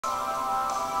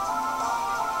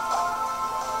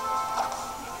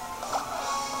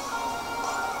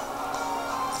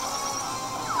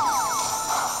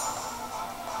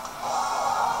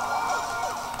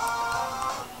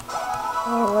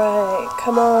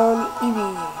Come on,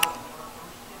 Eevee.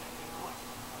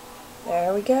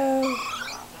 There we go.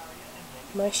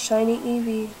 My shiny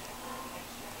Eevee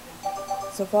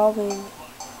is evolving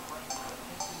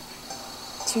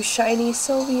to shiny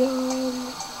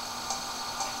Sylveon.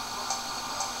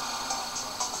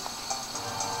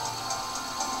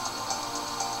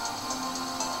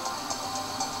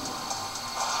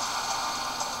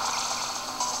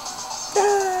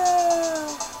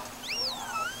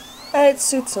 It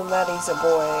suits him that he's a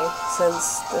boy,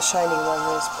 since the shiny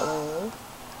one is blue.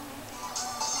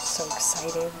 So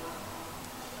excited.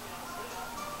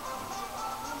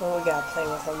 Well, we gotta play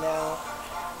with him now.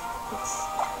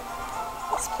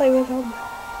 Let's play with him.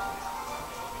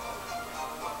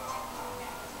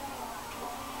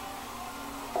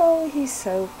 Oh, he's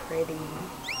so pretty.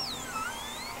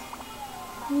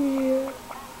 Yeah.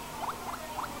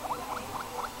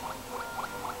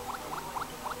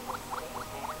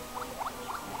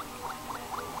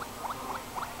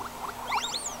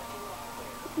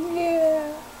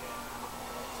 Yeah,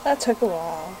 that took a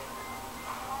while.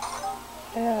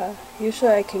 Yeah,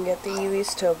 usually I can get the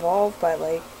Eevees to evolve by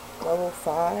like level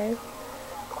 5.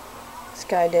 This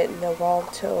guy didn't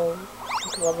evolve till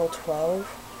like level 12.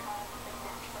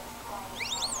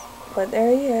 But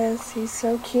there he is. He's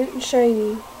so cute and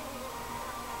shiny.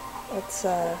 Let's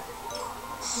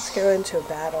go into a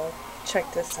battle.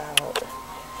 Check this out.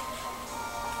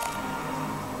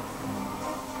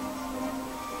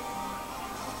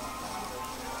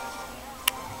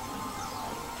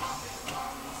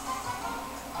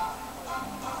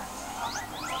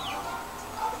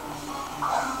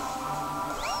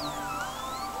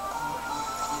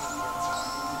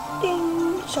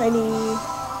 Ding! Shiny!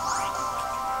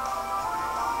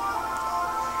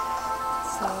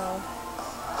 So,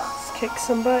 let's kick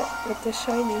some butt with the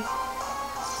shiny.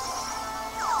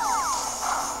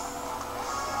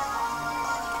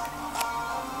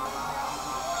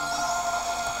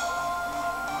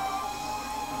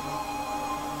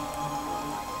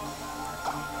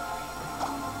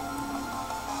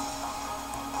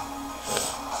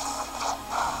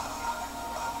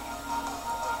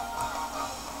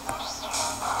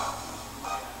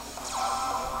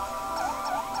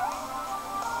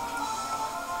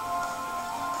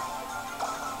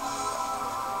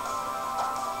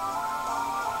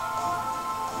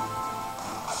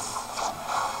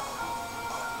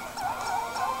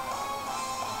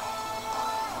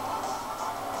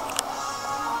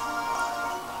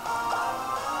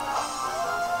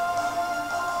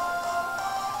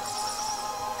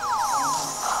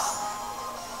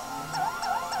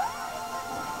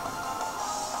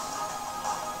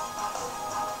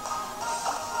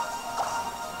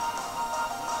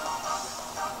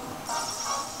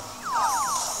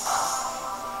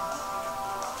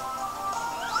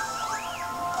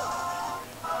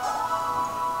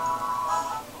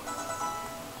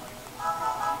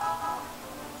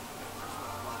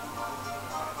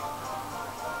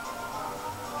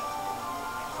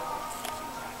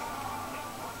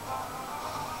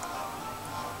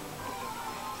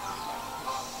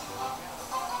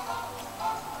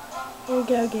 Here we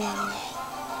go again.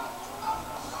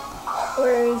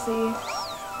 Where is he?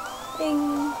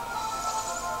 Ding!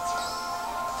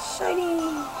 Shiny!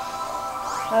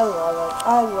 I love it.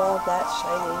 I love that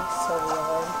shiny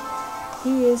Sylveon.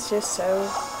 He is just so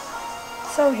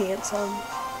handsome.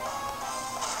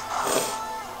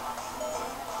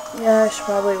 Yeah, I should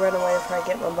probably run away before I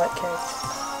get my butt kicked.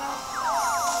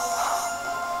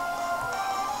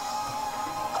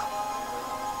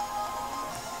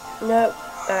 Nope.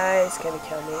 He's gonna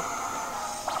kill me.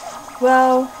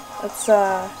 Well, that's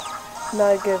not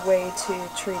a good way to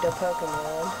treat a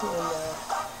Pokemon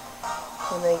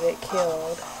when they get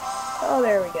killed. Oh,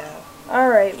 there we go.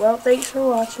 Alright, well, thanks for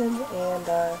watching, and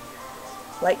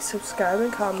like, subscribe,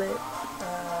 and comment.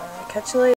 Catch you later.